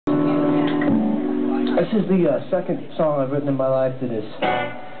This is the second song I've written in my life that is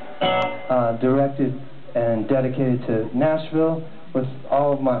directed and dedicated to Nashville with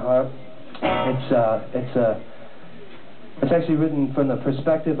all of my heart. It's actually written from the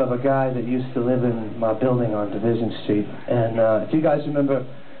perspective of a guy that used to live in my building on Division Street. And if you guys remember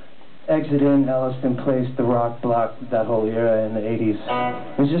Exit In, Elliston Place, the Rock Block, that whole era in the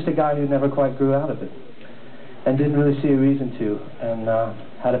 80s, he was just a guy who never quite grew out of it and didn't really see a reason to, and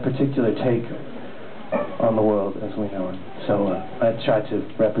had a particular take on the world as we know it. So I tried to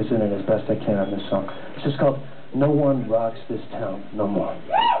represent it as best I can on this song. It's just called No One Rocks This Town No More.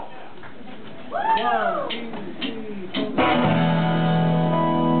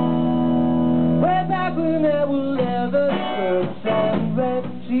 Way back when there were leather skirts and red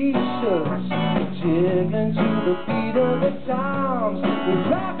t-shirts, jiggling to the beat of the times, we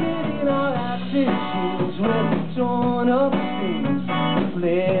rocking in our acid shoes with torn up things.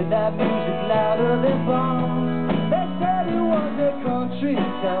 Played that music louder than bombs. They said it was a country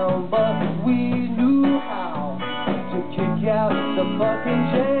town, but we knew how to kick out the fucking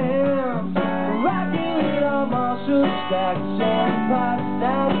jams. Rocking with our Marshall stacks and pipes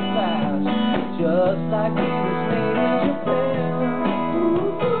that flash, just like we was made in Japan.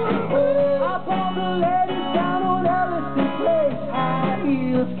 I pulled the ladies down on Elliston Place. High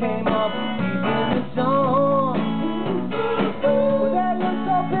heels came off deep in the dawn.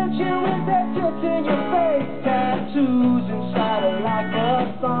 With their tits in your face, tattoos inside her like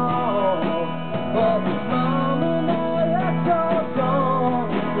a song. But mama, now that's all gone.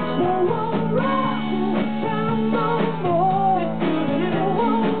 There's no one rocking this town no more. No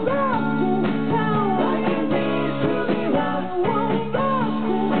one rocking this town like it needs to be right. No one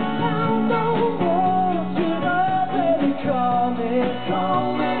rocking this town no more. Get up, baby, call me,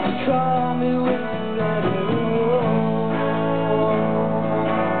 call me, call me when you're ready to roll.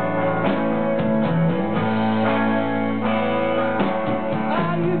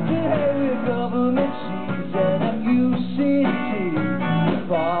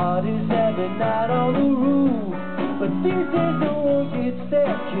 Parties every night on the roof, but these days no one gets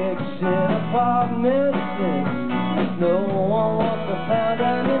their kicks in apartment 6. No one wants to pound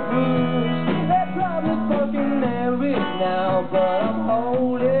down the blues. They're probably fucking married now, but I'm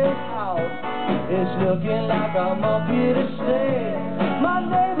holding out. It's looking like I'm up here to stay. My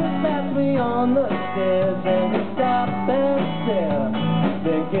neighbor passed me on the stairs and he stopped and stared,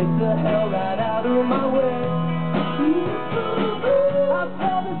 then get the hell right out of my way.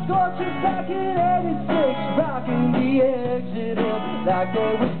 Scorchers back in 86, rocking the Exit In like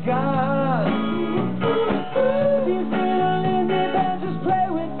they was God. These little indie bands just play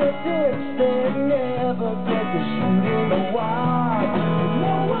with their dicks, they never get to shoot in the wild.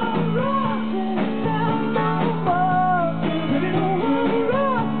 No one rocks this town no more. No one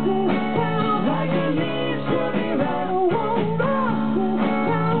rocks this town like it needs to be right. No one rocks this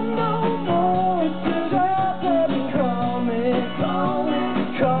town no more. It's up, baby, call me, call me.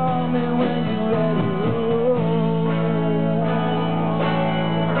 Call me when you're ready to roll.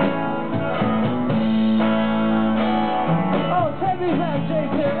 Oh, take me back,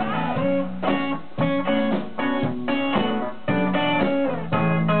 JP.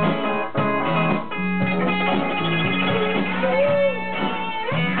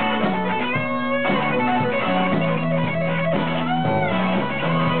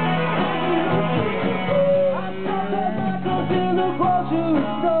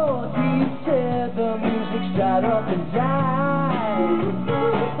 Shut up and die. I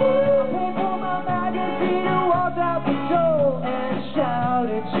paid for my magazine and walked out the door and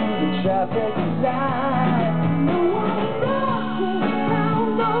shouted to the traffic light. No one rocks this town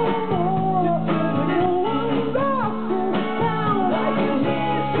no more. No one rocks this town like it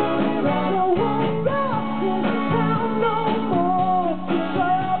needs to be right. No one rocks this town no more. So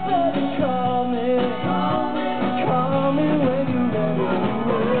baby, call me, call me, call me when you're ready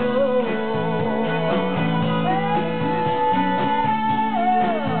to roll.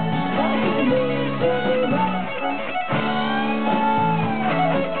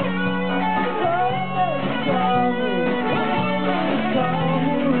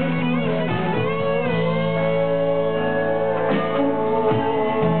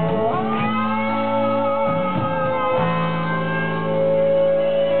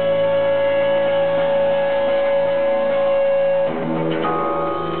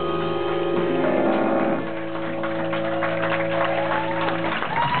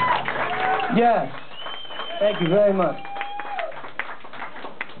 Yes, thank you very much.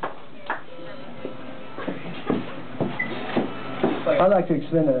 I'd like to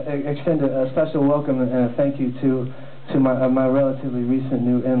extend a special welcome and a thank you to to my relatively recent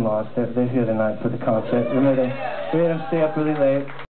new in-laws. They're here tonight for the concert. We made them stay up really late.